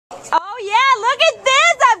Oh yeah, look at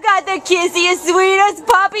this. I've got the kissiest, sweetest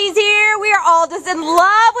puppies here. We are all just in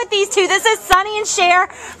love with these two. This is Sonny and Cher.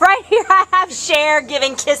 Right here I have Cher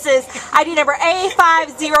giving kisses. ID number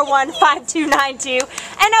A5015292.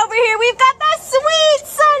 And over here we've got the sweet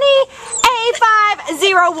Sonny,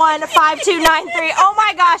 A5015293. Oh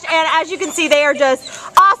my gosh, and as you can see, they are just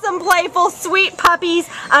awesome, playful, sweet puppies.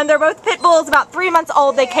 They're both pit bulls, about 3 months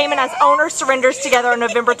old. They came in as owner surrenders together on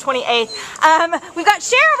November 28th. We've got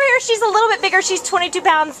Cher over here. She's a little bit bigger. She's 22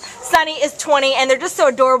 pounds. Sonny is 20, and they're just so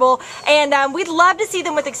adorable. And we'd love to see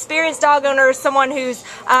them with experienced dog owners, someone who's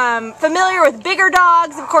familiar with bigger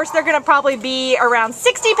dogs. Of course, they're going to probably be around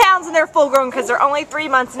 60 pounds when they're full grown because they're only 3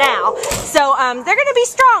 months now. So they're going to be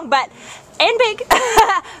strong, and big.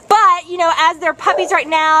 But, you know, as they're puppies right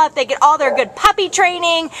now, if they get all their good puppy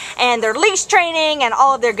training and their leash training and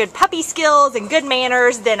all of their good puppy skills and good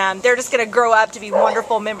manners, then they're just going to grow up to be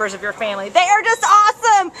wonderful members of your family. They are just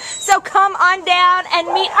awesome. So come on down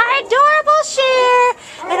and meet our adorable Cher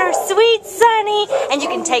and our sweet Sonny. And you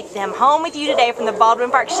can take them home with you today from the Baldwin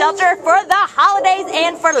Park shelter for the holidays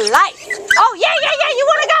and for life. Oh, yeah, you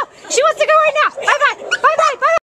want to go? She wants to go right now.